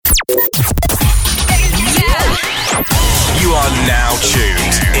You are now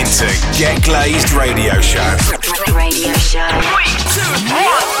tuned into Get Glazed Radio Show. Radio Show. 3, 2, 1,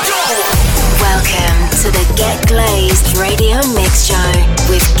 go! Welcome to the Get Glazed Radio Mix Show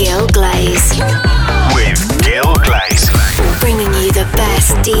with Gil Glaze. Bringing you the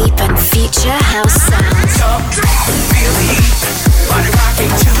best deep and future house sounds.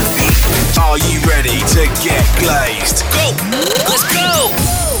 Are you ready to get glazed? Go! Let's go!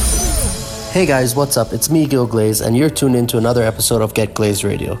 Hey guys, what's up? It's me, Gil Glaze, and you're tuned into another episode of Get Glazed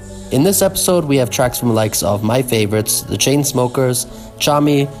Radio. In this episode, we have tracks from the likes of my favorites, The Chainsmokers,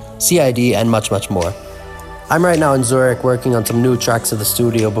 Chami, CID, and much, much more. I'm right now in Zurich working on some new tracks at the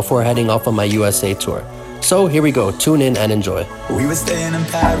studio before heading off on my USA tour. So here we go, tune in and enjoy. We were staying in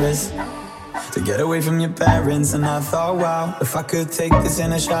Paris to get away from your parents, and I thought, wow, if I could take this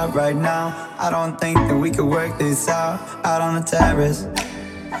in a shot right now, I don't think that we could work this out on the terrace.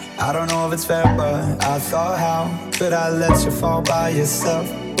 I don't know if it's fair, but I thought, how could I let you fall by yourself?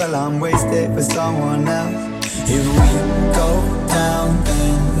 Well, I'm wasted with someone else. If we go down,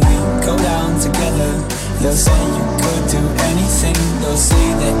 then we go down together. They'll say you could do anything, they'll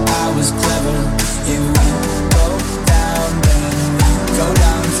say that I was clever. If we go down, then we go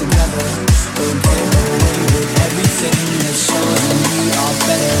down together. We'll get away with everything that shows we are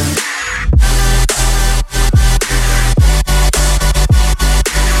better.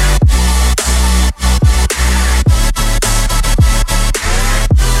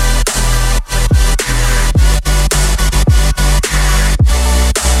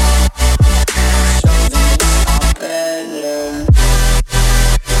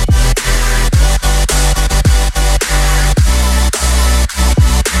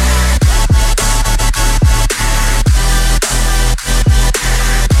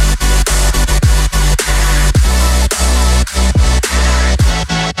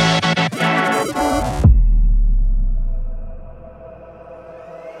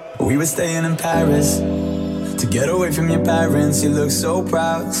 We were staying in Paris to get away from your parents. You look so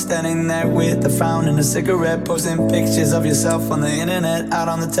proud, standing there with a frown and a cigarette, posting pictures of yourself on the internet, out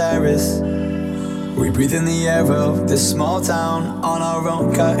on the terrace. We breathe in the air of this small town, on our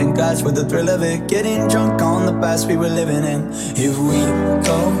own, cutting glass with the thrill of it, getting drunk on the past we were living in. If we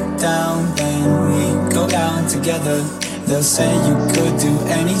go down, then we go down together. They'll say you could do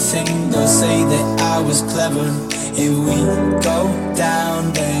anything, they'll say that I was clever. If we go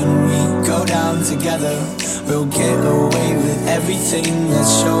down, then we go down together. We'll get away with everything,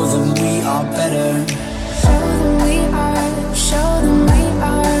 let's show them we are better. Show them we are, show them we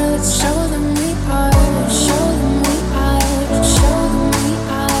are, let's show them we are, show them we are, show them we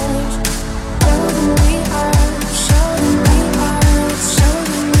are, show them we are, show them we are, let's show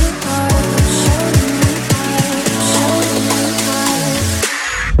them we are, show them we are, show them we are.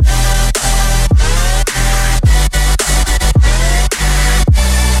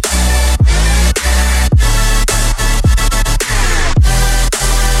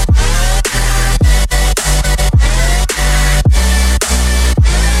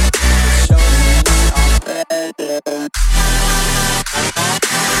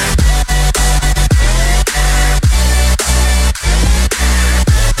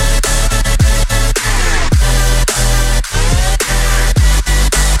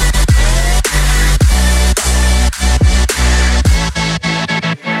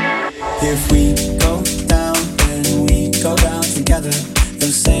 If we go down, then we go down together. They'll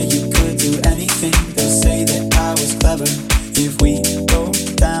say you could do anything, they'll say that I was clever. If we go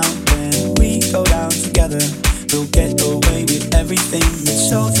down, then we go down together. We'll get away with everything, let's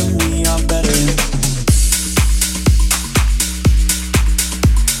show them we are better.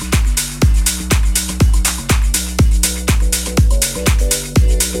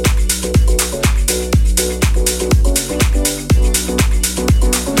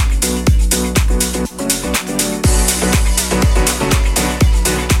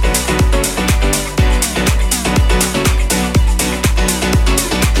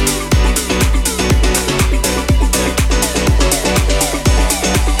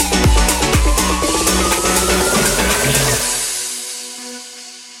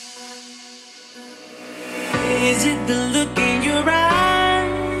 Is it the look in your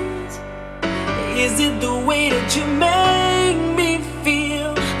eyes? Is it the way that you make me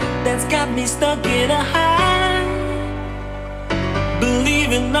feel that's got me stuck in a high?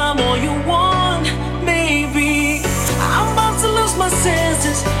 Believing I'm all you want, maybe I'm about to lose my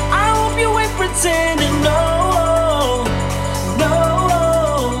senses. I hope you ain't pretending, no, no.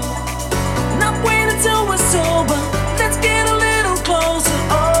 Not wait until we're sober. Let's get a little closer.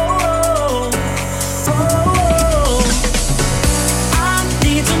 Oh, oh, oh. I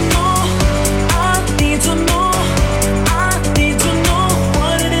need to know.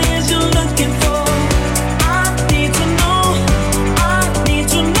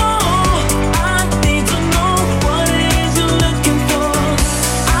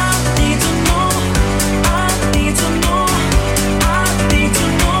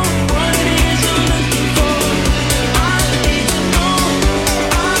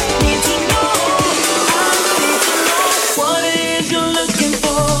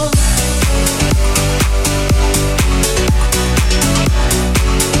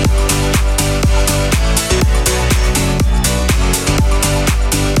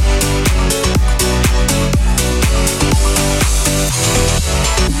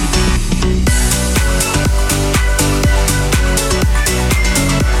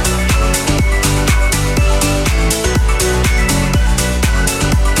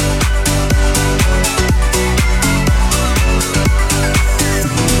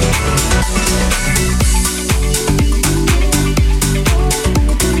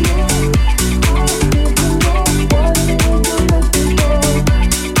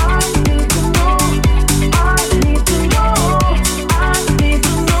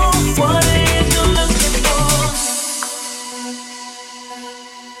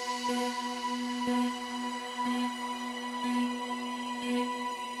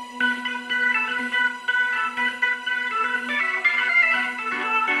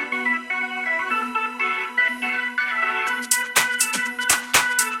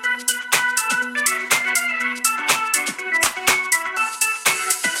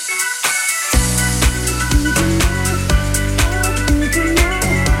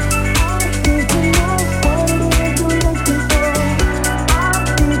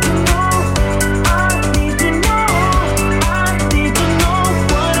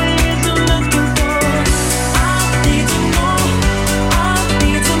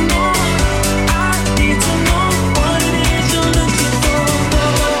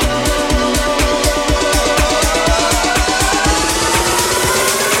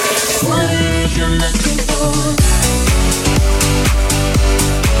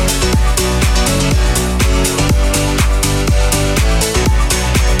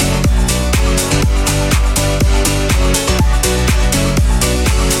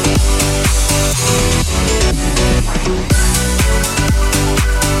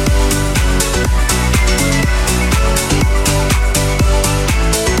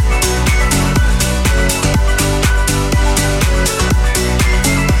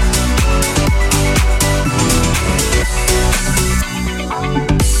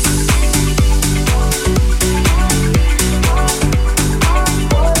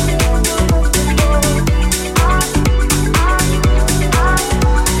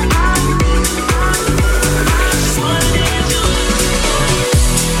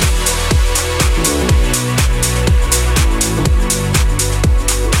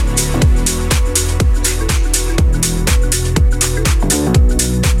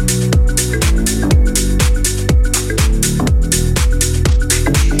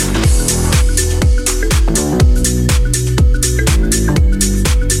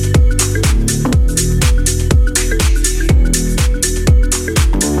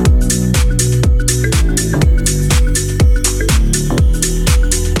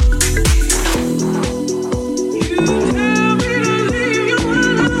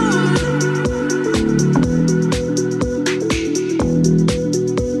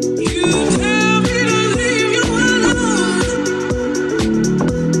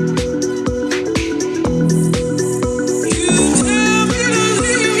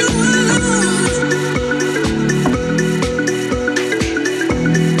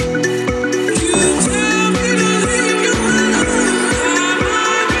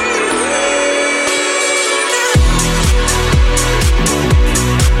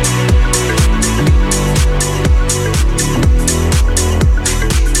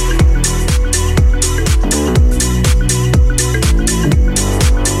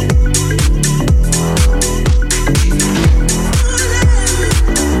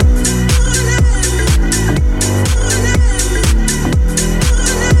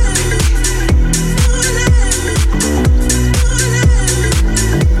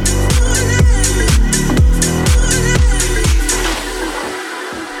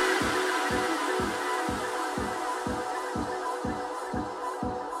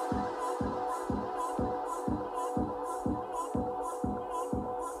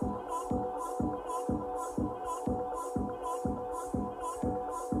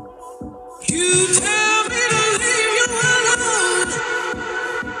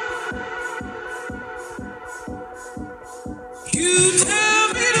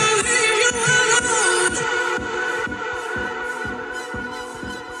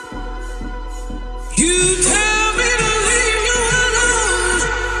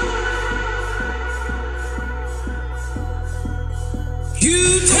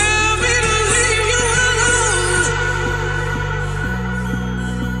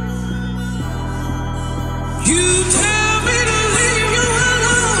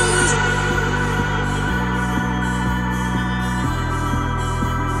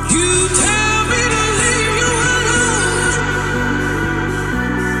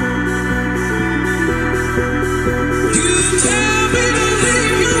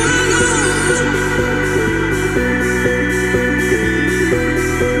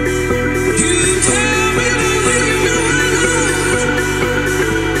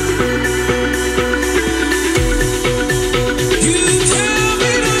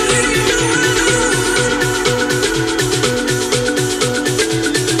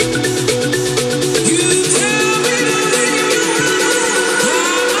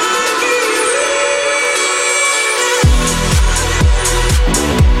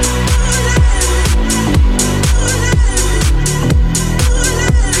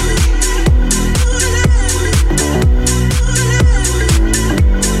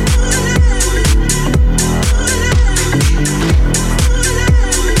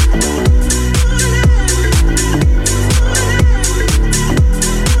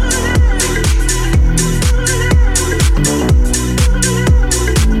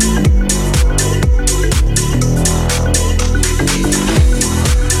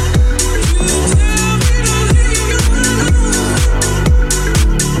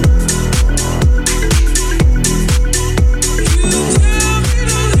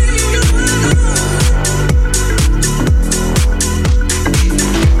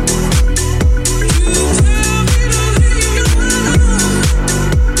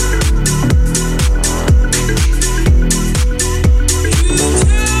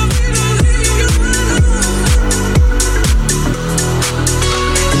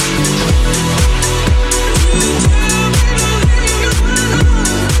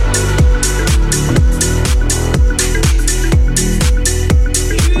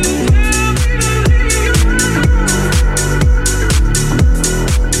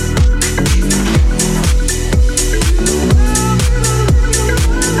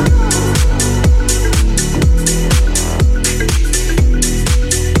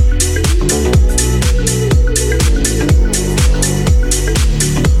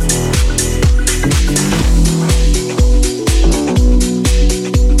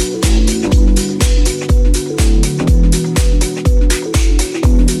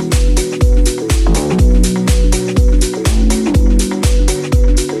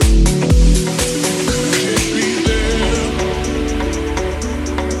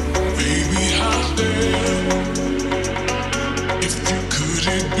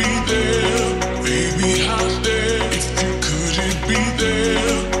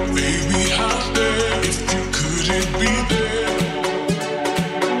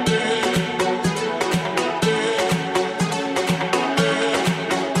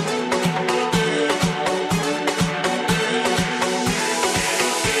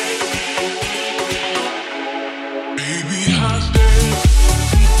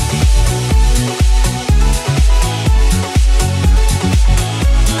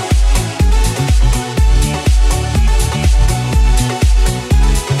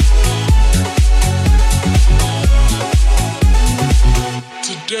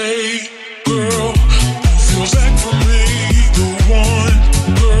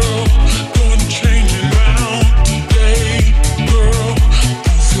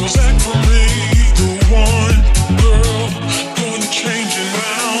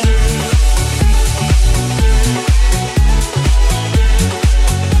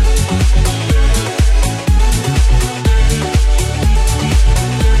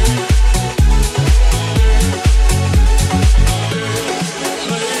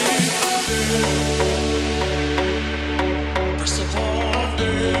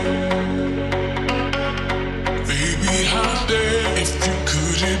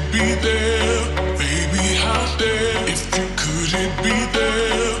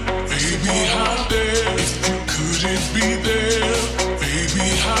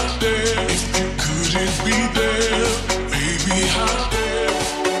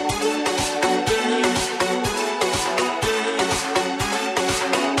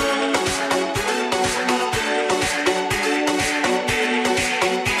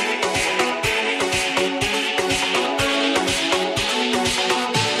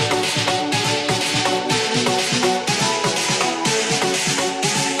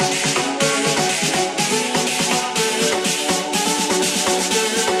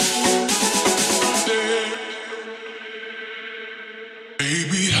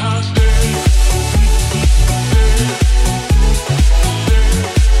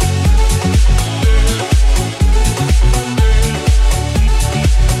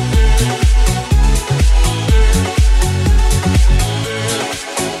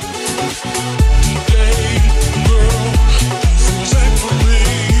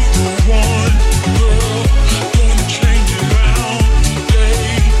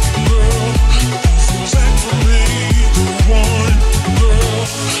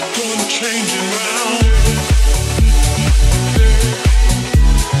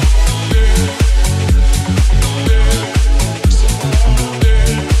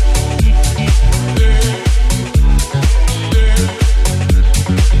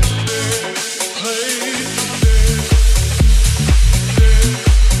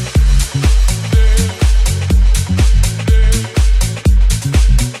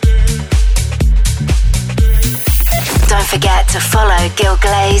 to follow Gil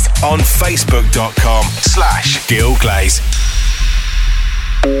Glaze on facebook.com/Gil Glaze.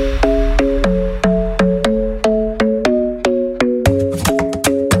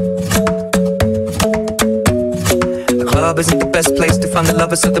 Club isn't the best place to find the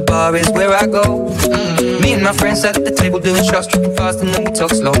lovers, so the bar is where I go. Me and my friends at the table doing shots, tripping fast and then we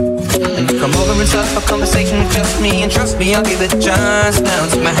talk slow. And you come over and start a conversation with just me, and trust me, I'll give it a chance. Now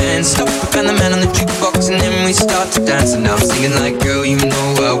take my hand, stop, and the man on the jukebox, and then we start to dance. And now I'm singing like, girl, you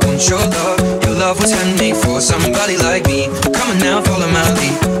know I want your love. Your love was handmade for somebody like me. Come on now, follow my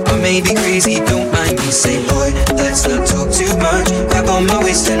lead. I may be crazy, don't mind me. Say, boy, let's not talk too much. Grab on my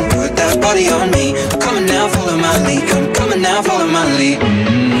waist and put that body on me. Come on now, follow my lead. Come coming now, follow my lead. Come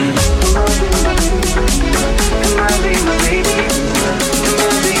on, be my baby. Come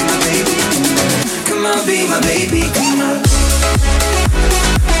on, be my baby. Come on, be my baby. Come on.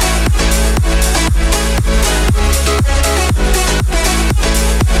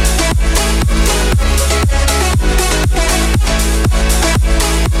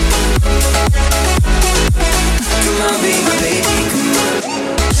 Come on, be my baby.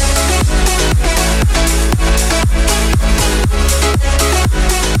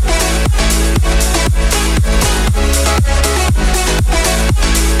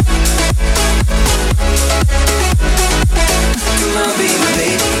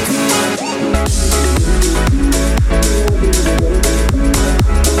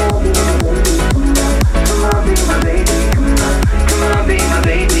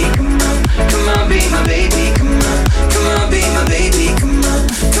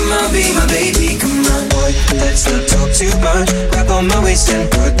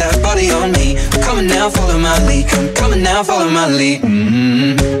 Follow my lead. I'm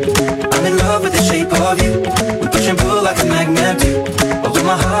in love with the shape of you. We push and pull like a magnet do. Although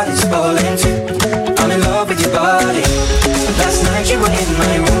my heart is falling too. I'm in love with your body. Last night you were in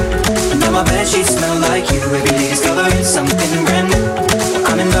my room, and now my bedsheets smell like you. Every day discovering something brand new.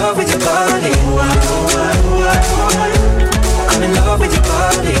 I'm in love with your body. I'm in love with your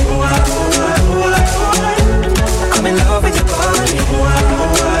body. I'm in love with your body.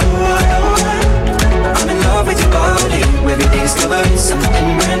 I'm in love with your body. Every day discovering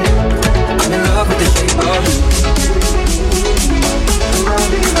something brand new. I'm in love with the shape of you. Come on,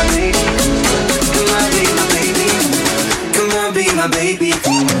 be my baby. Come on, be my baby. Come on, be my baby.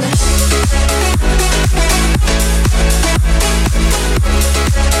 Come on.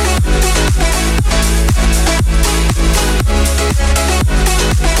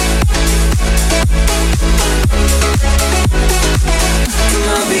 Come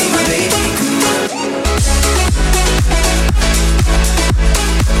on, be my baby.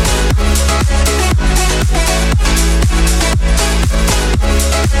 Come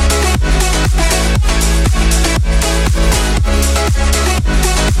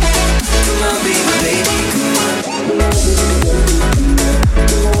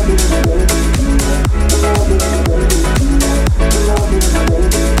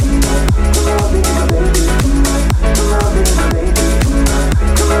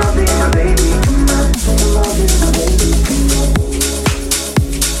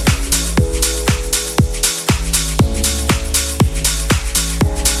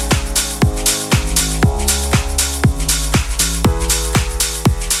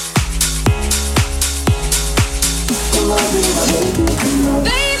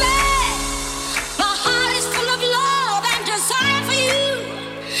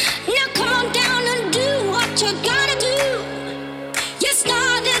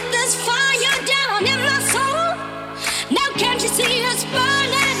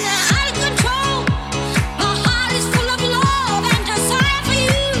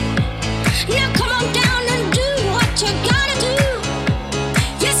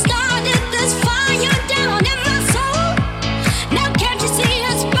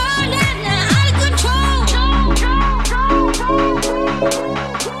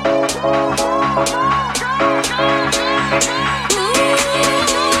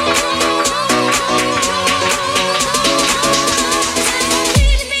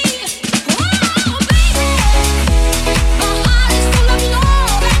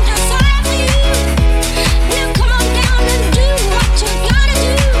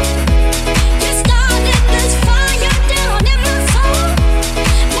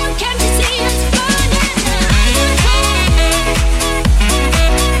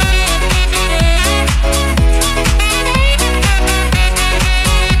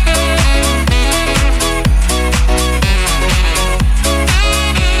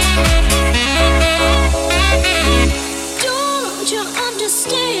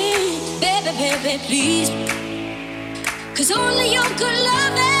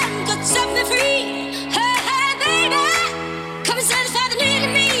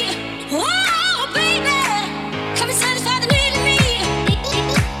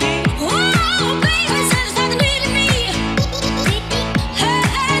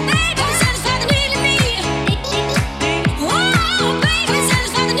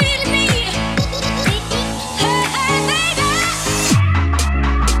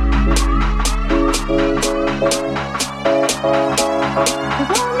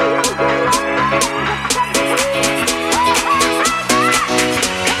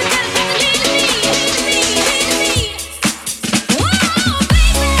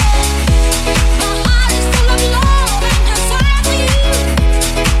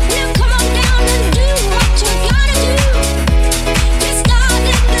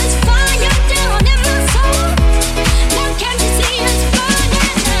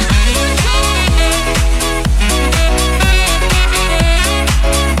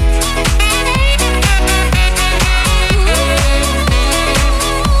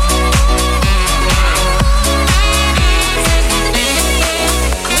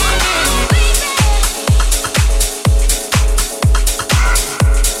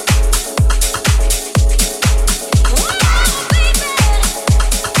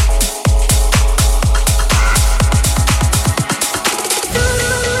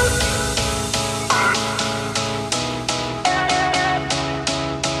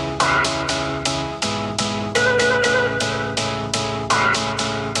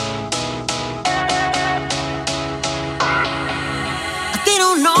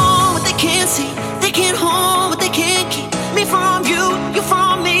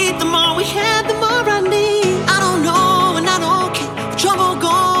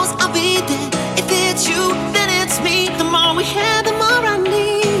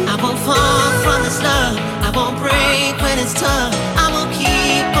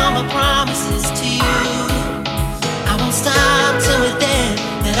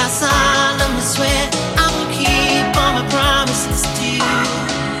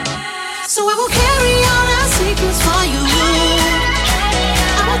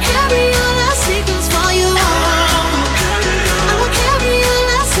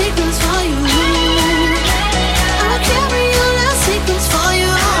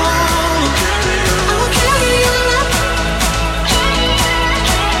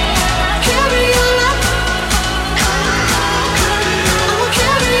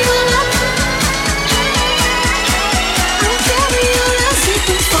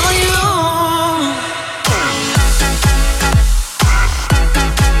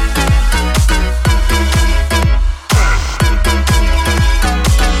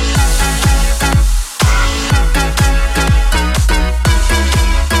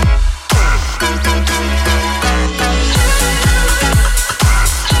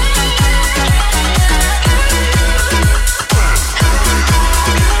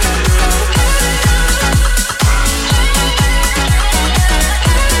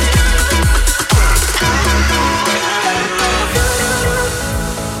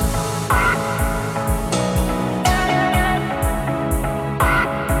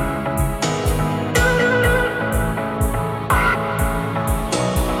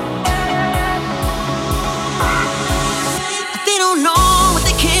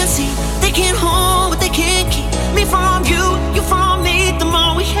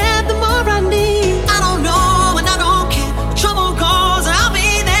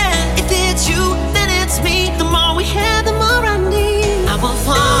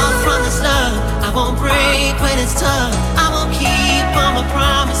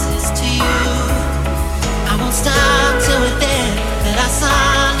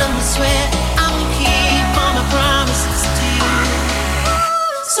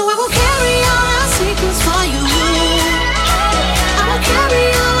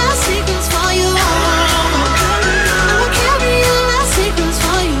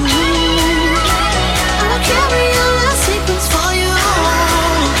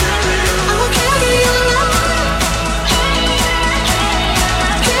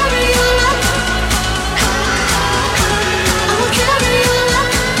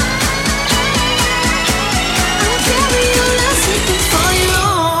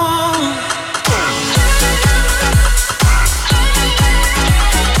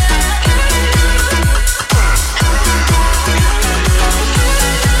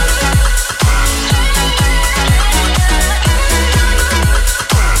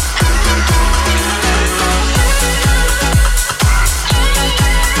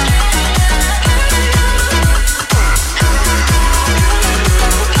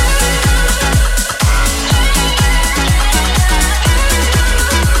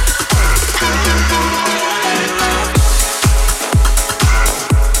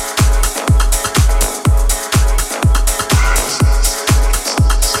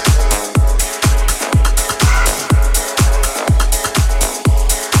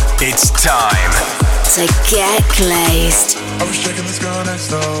to Get Glazed. I was checking this girl next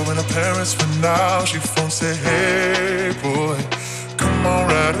door when her parents went out. She phone said, hey boy, come on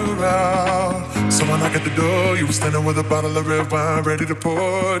right around. Someone knocked at the door. You were standing with a bottle of red wine ready to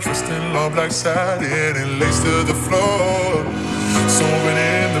pour. Dressed in long black satin and lace to the floor. Someone went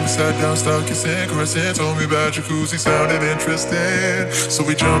in, then we sat down, started kissing, caressing. Told me about jacuzzi, sounded interesting. So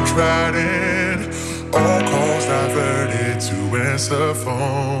we jumped right in. All calls diverted to answer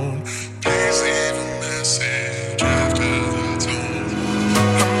phone. Please leave a message after the tone.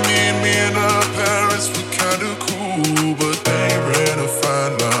 I mean, me and her parents were kinda cool, but they ran a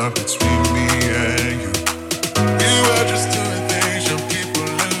fine line between me and you. We were just doing things young people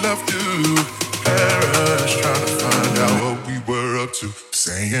in love do. Parents trying to find out what we were up to.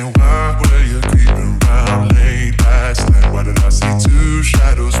 Saying, why were you creeping around late last night? Why did I see two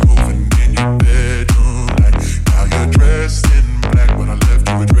shadows moving in your bedroom light? Now you're dressed in black, when I left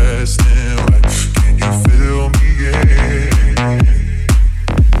you were dressed in white. Can you feel me? Yeah.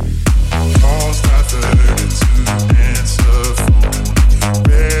 Calls diverted to answer phone.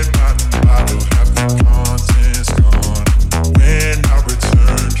 Red bottle, half the contents gone. When I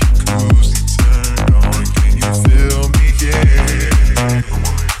returned, jacuzzi turned on. Can you feel me? Yeah.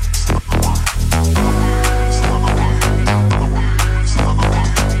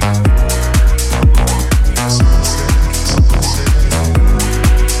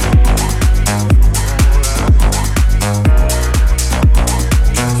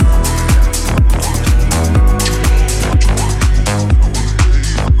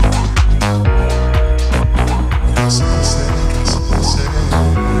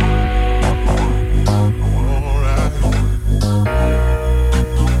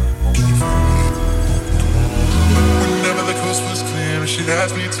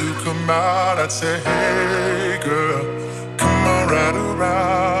 I'd say, hey girl, come on right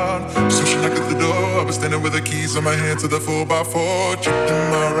around. So she knocked at the door. I was standing with the keys in my hand to the 4x4.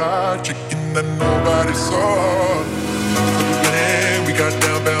 Chicken my ride, chicken that nobody saw. We got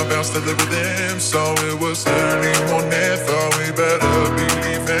down, bounced to live with them. So it was early morning, thought we better be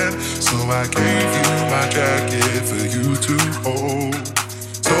leaving. So I gave you my jacket for you to hold.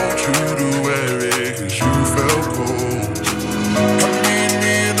 Told you to wear it cause you felt cold.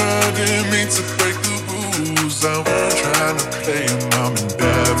 Didn't mean to break the rules. I wasn't trying to play mom and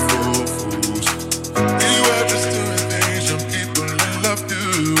dad for fools. We were just doing things young people in love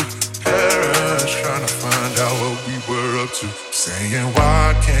do. Parents trying to find out what we were up to. Saying,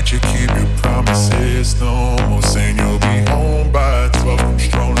 why can't you keep your promises no more? Saying you'll be home by 12. I'm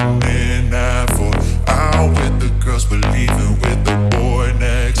strolling in at 4. Out with the girls, but leaving with the boy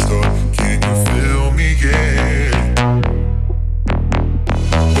next door. Can you feel me? Yeah.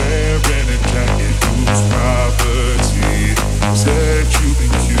 Property. Said you've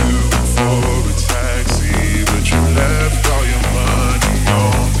been queuing for a taxi, but you left all your money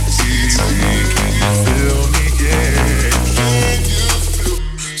on the TV. Can you feel me? Yeah. Can you feel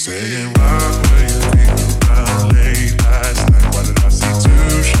me? Saying why were you leaving around late last night? Why did I see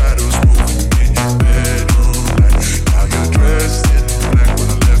two shadows moving in your bedroom light? Now you're dressed in black, when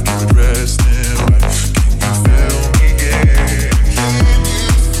I left you were dressed in white. Can you feel me? Yeah.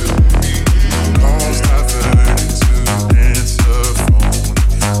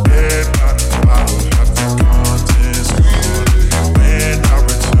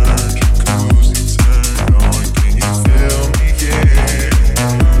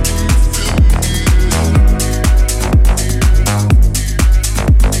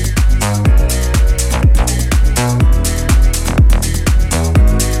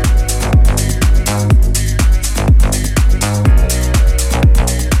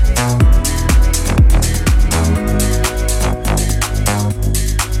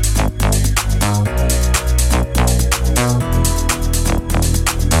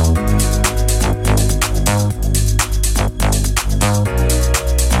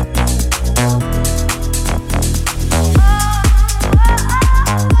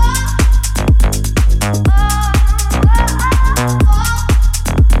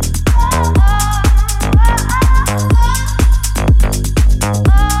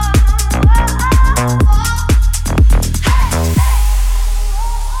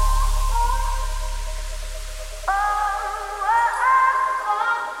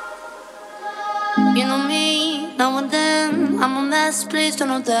 You know me, now and then I'm a mess, please don't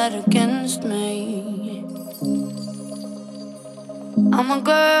hold that against me. I'm a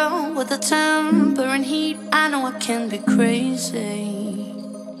girl with a temper and heat, I know I can be crazy,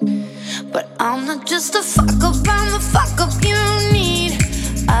 but I'm not just a fuck up, I'm the fuck up you need.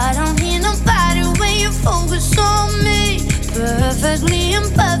 I don't hear nobody when you focus on me. Perfectly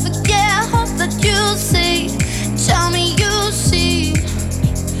imperfect, yeah, I hope that you'll see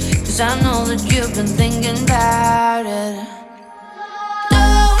I know that you've been thinking about it.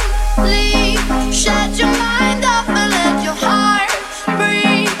 Don't leave, shut your mind off and let your heart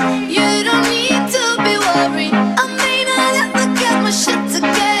breathe. You don't need to be worried. I may not ever get my shit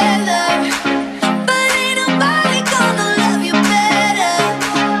together, but ain't nobody gonna love you better.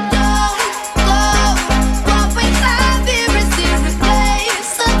 Don't go, what we have here is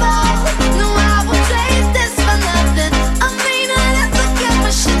irreplaceable. No, I won't trade this for nothing. I may not ever get my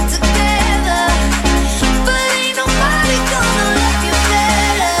shit together, but ain't nobody gonna love you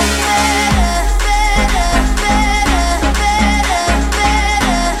better, better, better.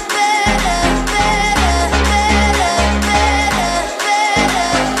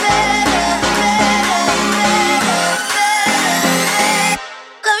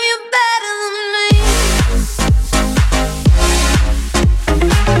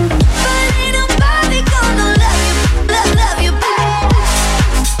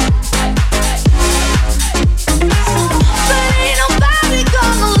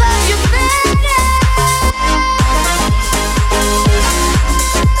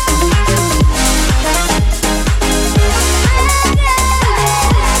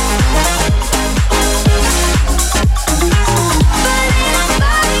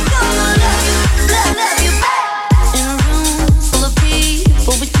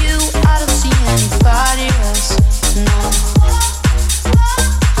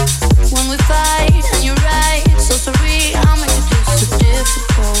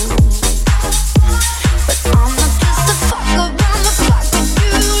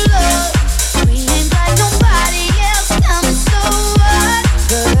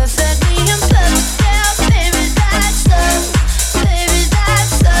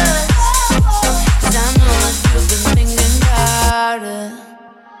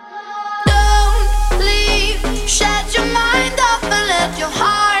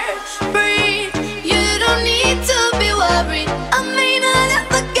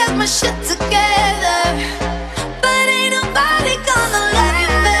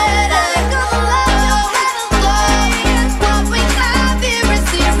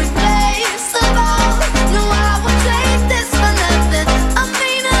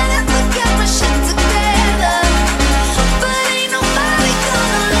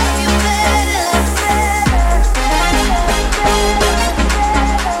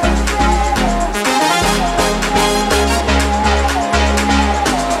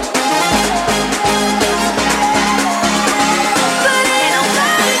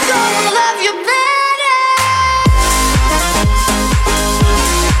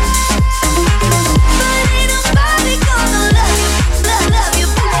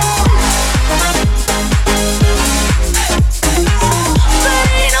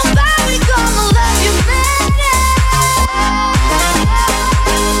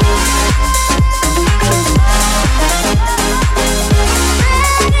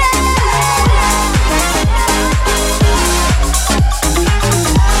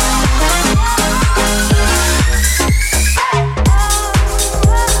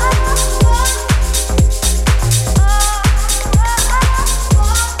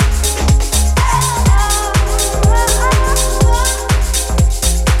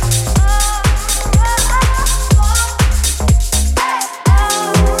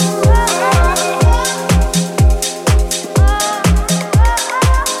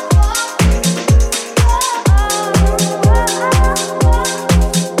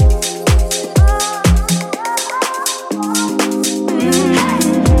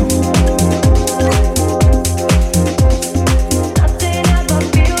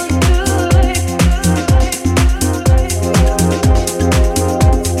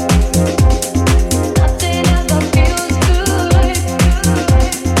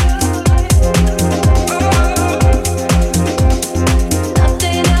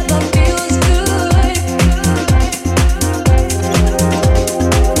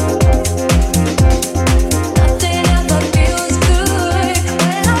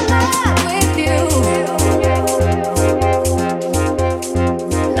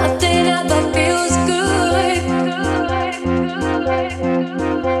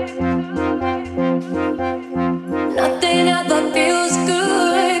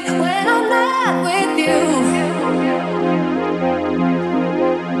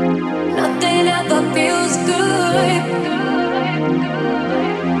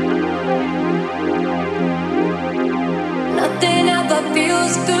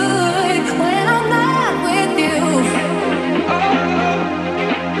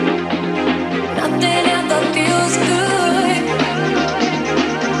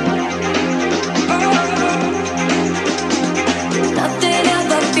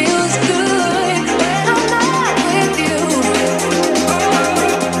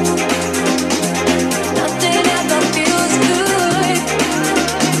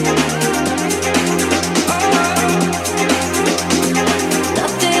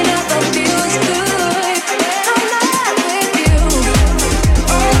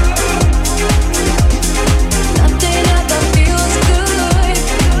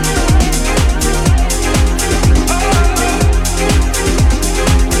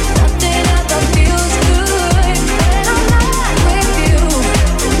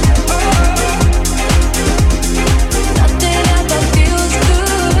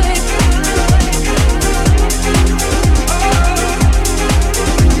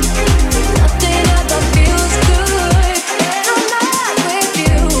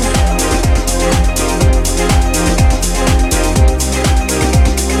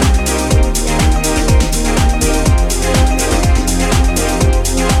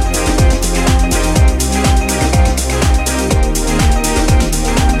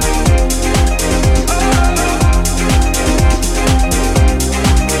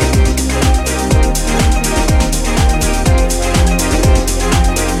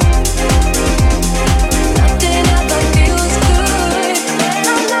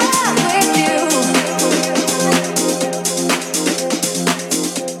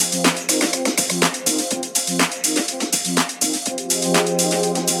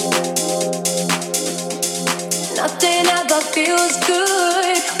 feels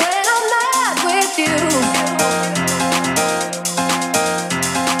good when I'm not with you.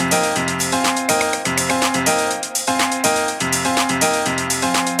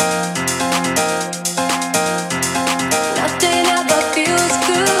 Nothing ever feels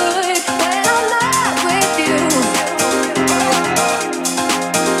good when I'm not with you.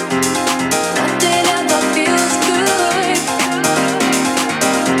 Nothing ever feels good.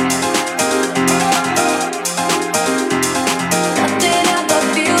 Nothing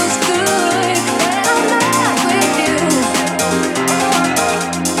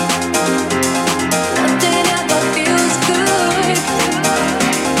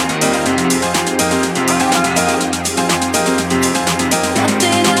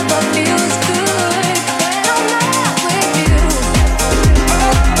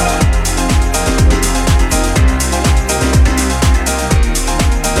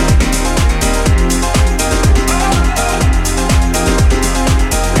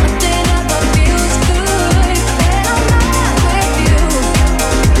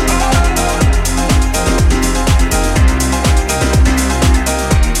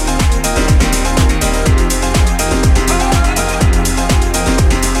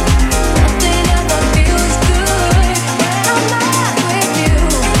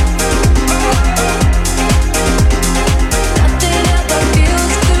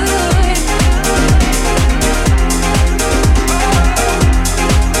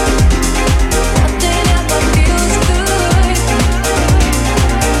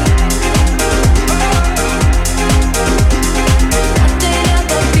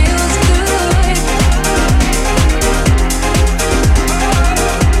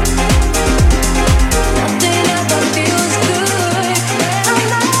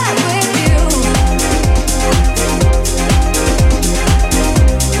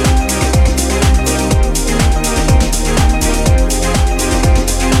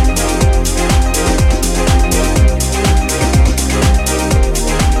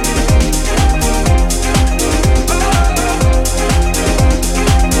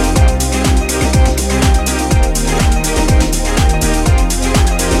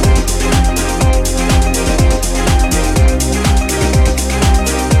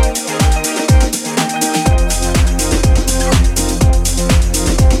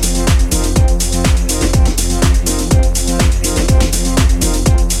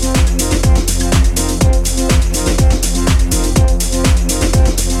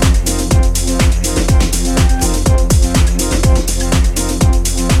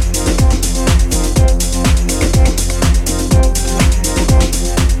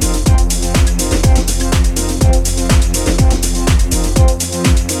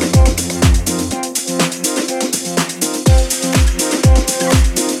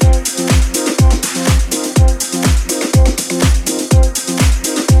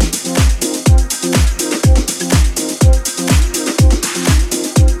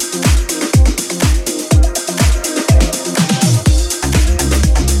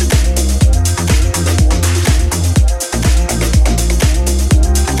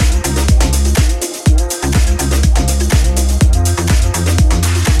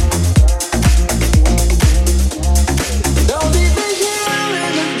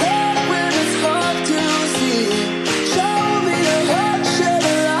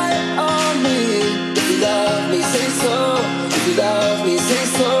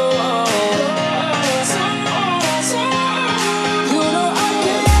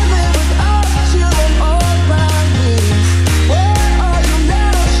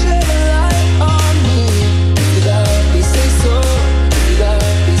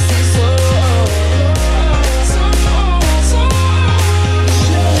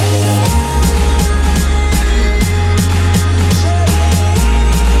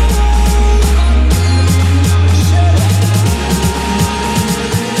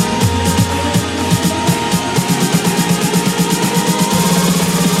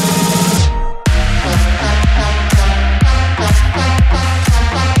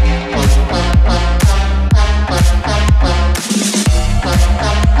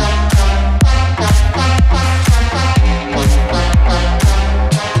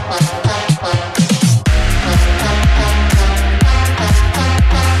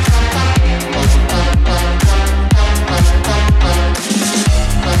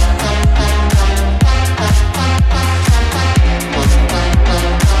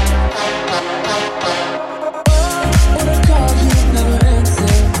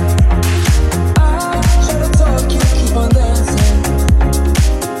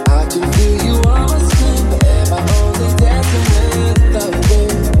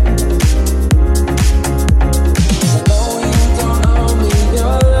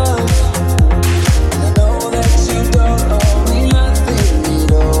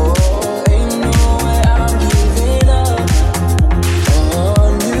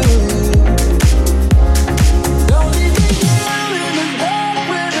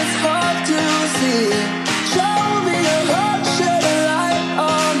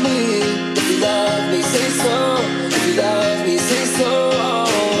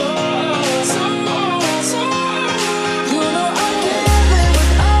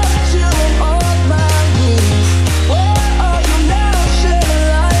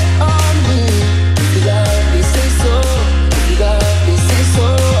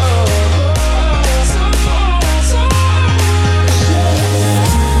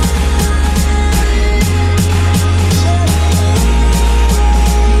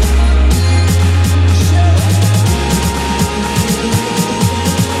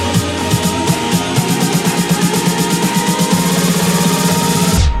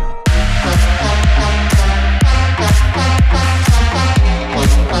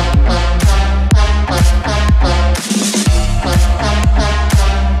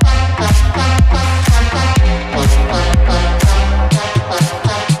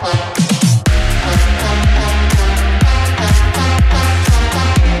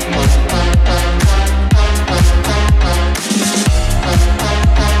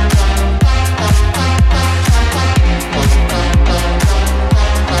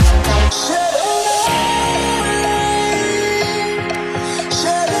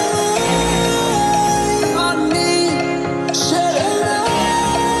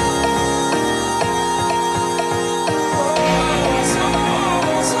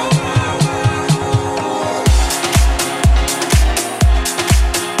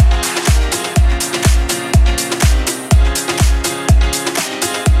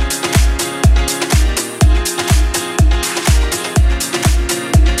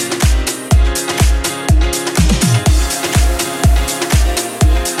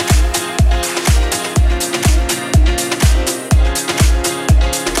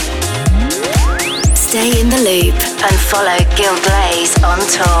Stay in the loop and follow Gil Glaze on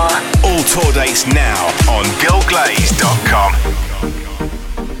tour. All tour dates now on gilglaze.com.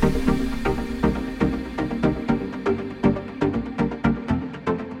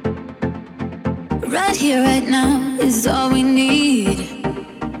 Right here, right now is all we need.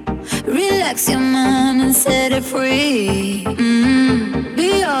 Relax your mind and set it free.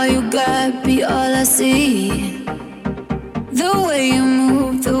 Be all you got, be all I see. The way you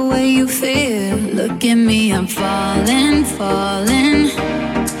move, the way you feel. Look at me, I'm falling, falling.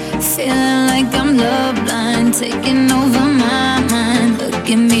 Feeling like I'm love blind, taking over my mind. Look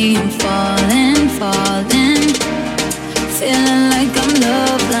at me, I'm falling, falling. Feeling like I'm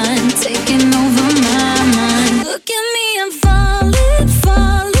love blind, taking over my mind. Look at me, I'm falling,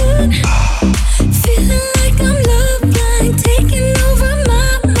 falling. Feeling like I'm love blind, taking over my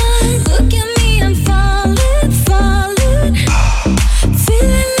mind. Look at me, I'm falling, falling.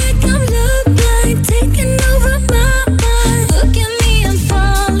 Feeling like I'm love blind, taking over my mind. Look at me, I'm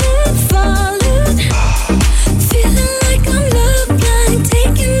falling, falling. Feeling like I'm love blind,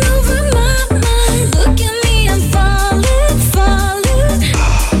 taking over my mind. Look at me, I'm falling, falling.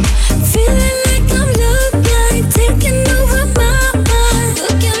 Feeling like I'm love blind, taking over my mind.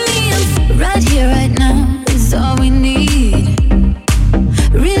 Look at me, I'm right here, right now is all we need.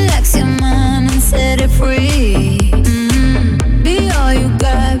 Relax your mind and set it free. Be all you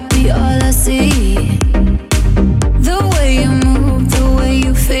got, be all I see. The way you move, the way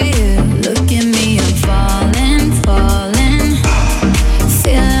you feel. Look at me, I'm falling, falling.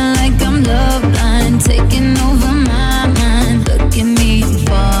 Feeling like I'm love blind, taking over my mind. Look at me, I'm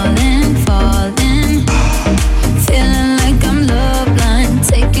falling, falling. Feeling like I'm love blind,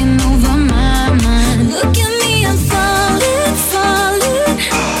 taking over my mind. Look at me, I'm falling,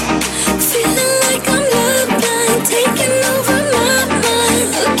 falling. Feeling like I'm love blind, taking over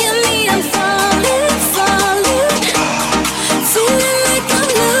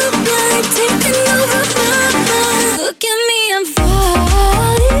my mind. Look at me, I'm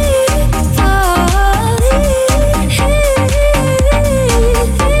falling, falling.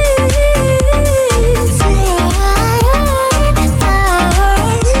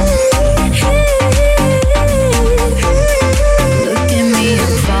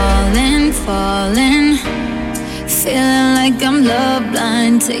 Feeling like I'm love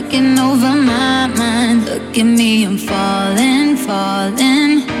blind, taking over my mind. Look at me, I'm falling, falling.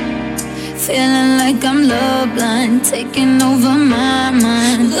 Look at me, I'm falling,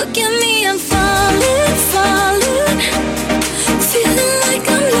 falling. Feeling like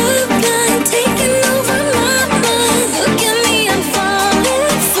I'm love blind, taking over my mind. Look at me, I'm falling,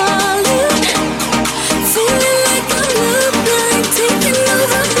 falling. Feeling like I'm love blind, taking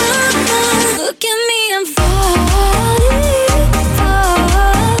over my mind. Look at me, I'm falling,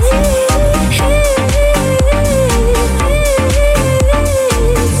 falling.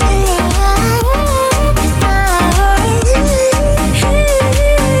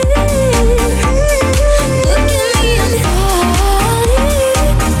 Feeling like I'm love blind, taking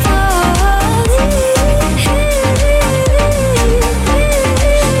over my mind. Look at me, I'm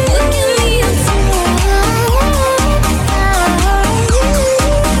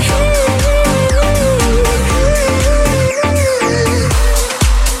falling,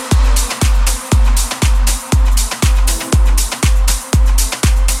 falling. Feeling like I'm love blind, taking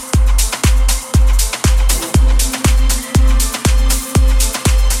over my mind. Look at me, I'm falling,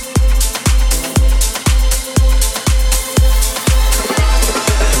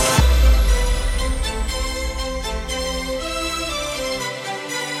 falling.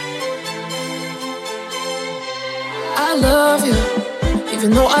 I love you,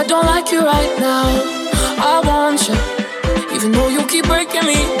 even though I don't like you right now. I want you, even though you keep breaking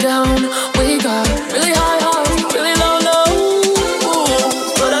me down. We got really high highs, really low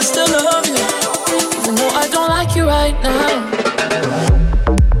lows, but I still love you, even though I don't like you right now.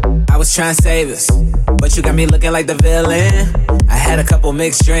 I was trying to save us, but you got me looking like the villain. I had a couple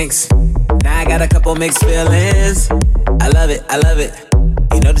mixed drinks, now I got a couple mixed feelings. I love it, I love it.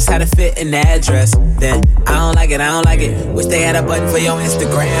 You know just how to fit in the address. Then I don't like it, I don't like it. Wish they had a button for your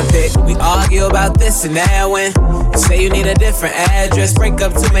Instagram pic. We argue about this and that when you say you need a different address. Break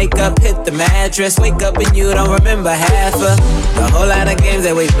up to make up, hit the mattress. Wake up and you don't remember half of the whole lot of games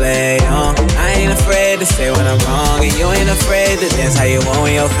that we play on. I ain't afraid to say when I'm wrong, and you ain't afraid to dance how you want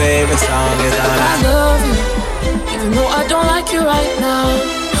when your favorite song is on. I love you, even though I don't like you right now.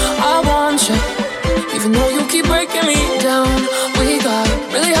 I want you, even though you keep breaking me down. We got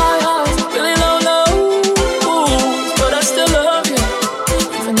really high highs, really low lows, but I still love you,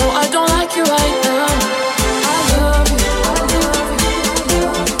 even though I don't like you right now. I love you, I love you,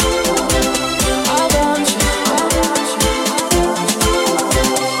 I want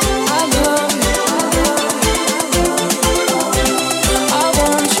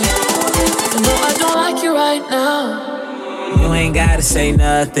say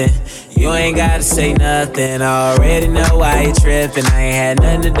nothing. You ain't gotta say nothing. I already know why you trippin'. I ain't had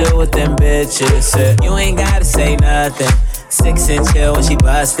nothing to do with them bitches. You ain't gotta say nothing. 6 and chill when she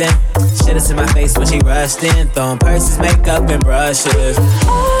bustin'. Shit is in my face when she rushed in. Throwing purses, makeup, and brushes.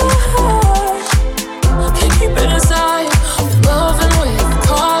 Can't keep it inside. Loving with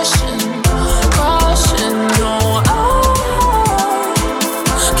caution, caution. No,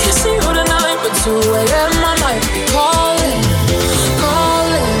 I can't see you tonight, but 2 a.m. I might be calling,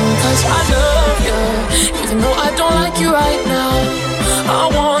 calling. 'Cause I love you, even though I don't like you right now. I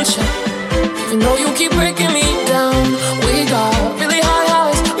want you, even though you keep breaking me down. We got really high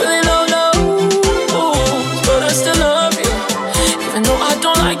highs, really low lows, but I still love you, even though I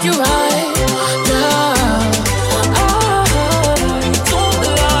don't like you right now.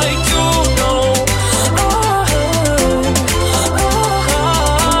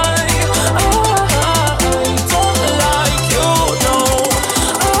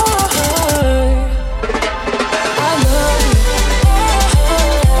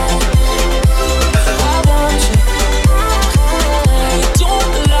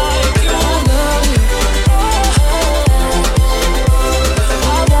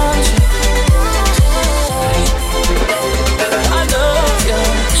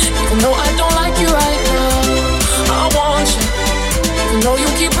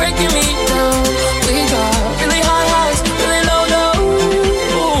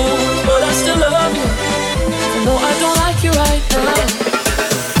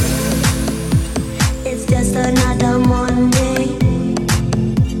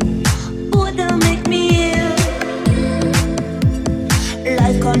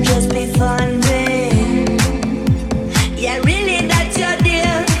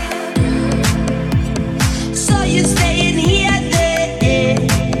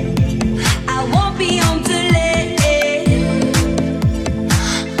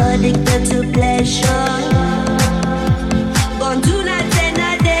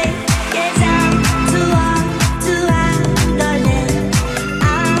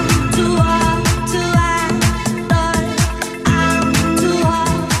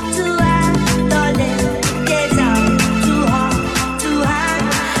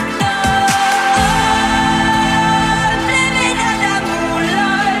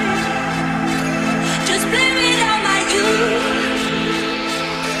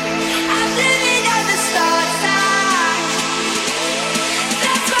 Stars.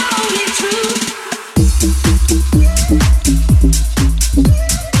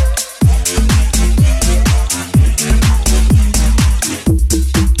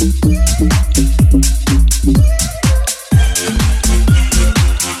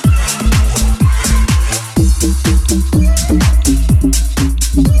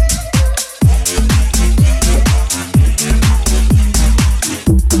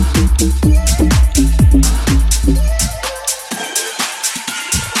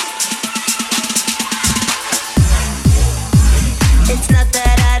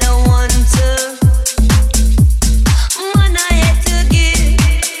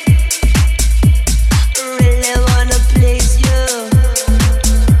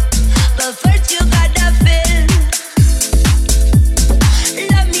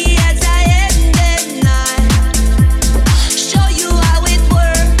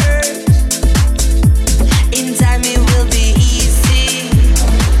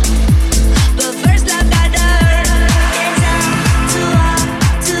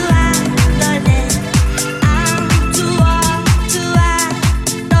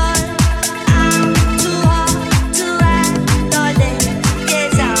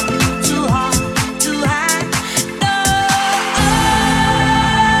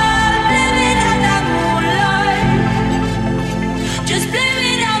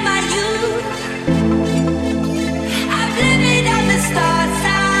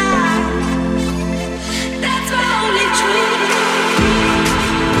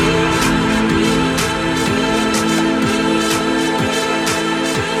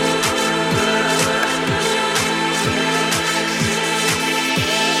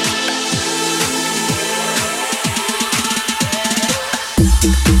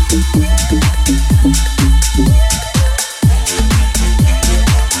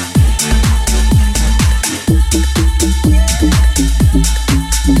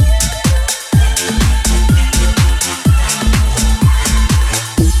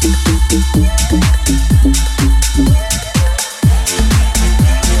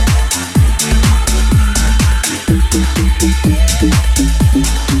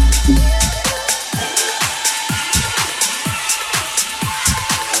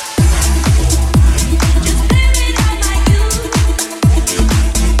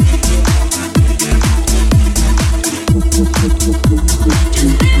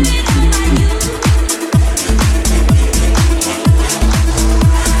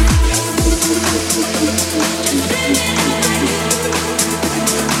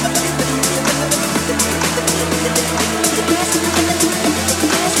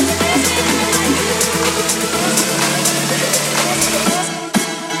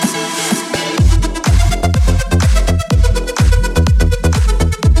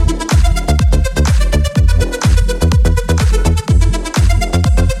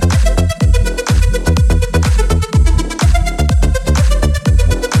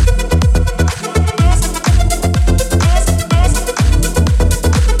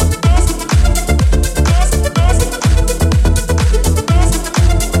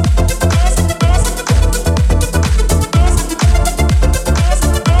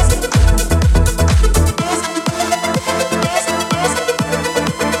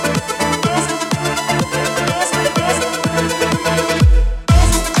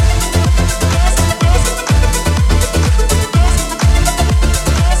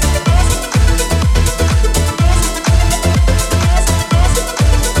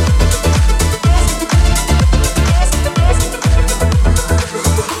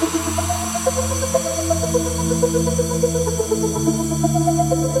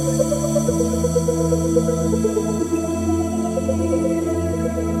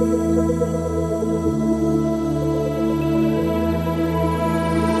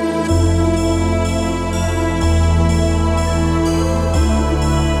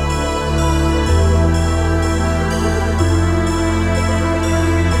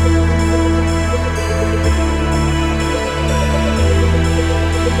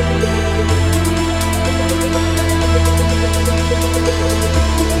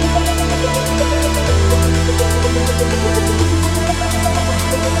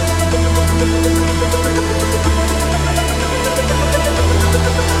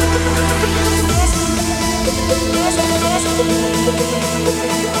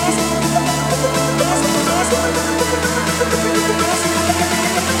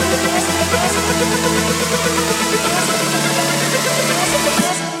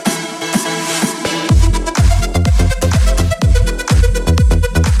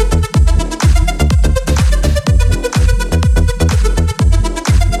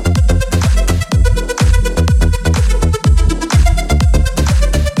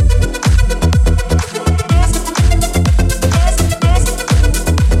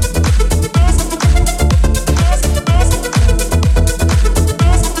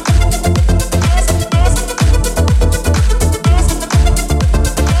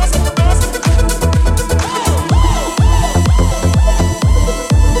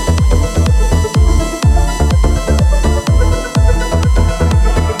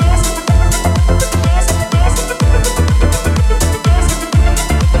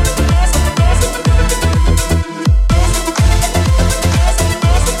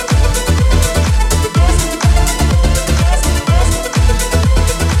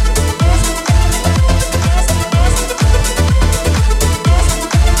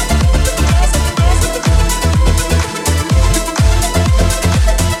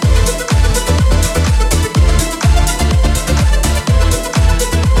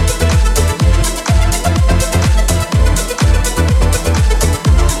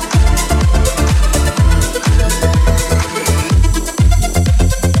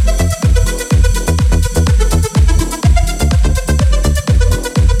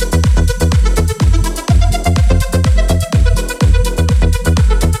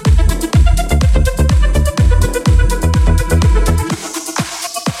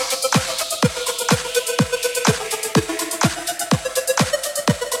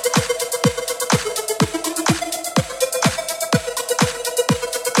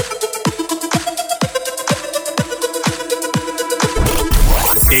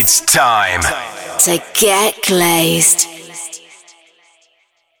 Time to get glazed.